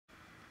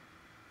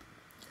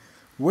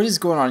What is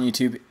going on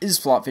YouTube? Is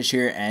FlopFish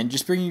here, and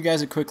just bringing you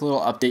guys a quick little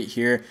update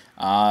here.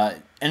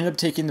 Ended up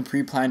taking the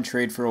pre-planned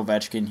trade for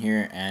Ovechkin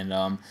here,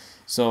 and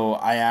so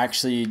I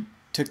actually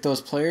took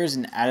those players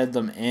and added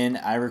them in.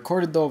 I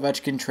recorded the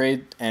Ovechkin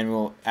trade, and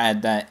we'll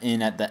add that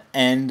in at the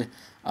end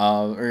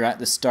or at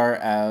the start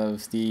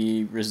of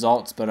the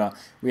results. But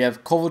we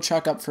have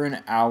Kovalchuk up for an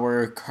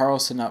hour,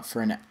 Carlson up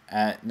for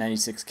at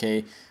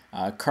 96K.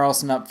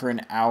 Carlson up for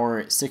an hour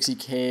at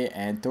 60K,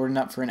 and Thornton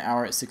up for an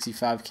hour at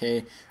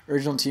 65K.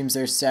 Original teams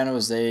there: San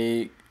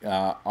Jose,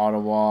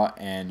 Ottawa,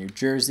 and New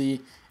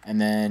Jersey.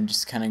 And then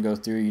just kind of go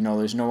through,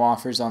 there's no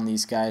offers on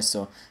these guys.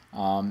 So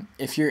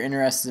if you're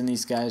interested in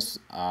these guys,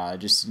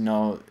 just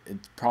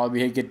it'd probably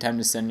be a good time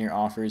to send your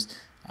offers,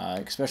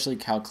 especially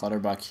Cal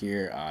Clutterbuck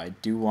here. I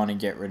do want to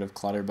get rid of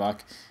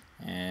Clutterbuck.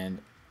 And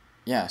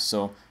yeah,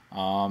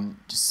 and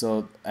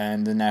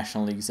the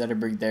National League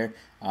Zetterberg there.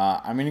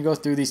 I'm going to go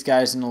through these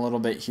guys in a little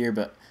bit here,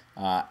 but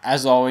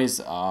as always,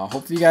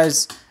 hope you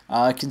guys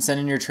can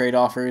send in your trade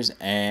offers,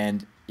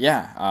 and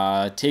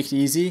yeah, take it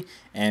easy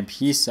and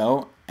peace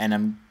out, and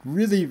I'm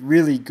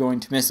really going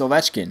to miss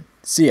Ovechkin.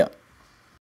 See ya.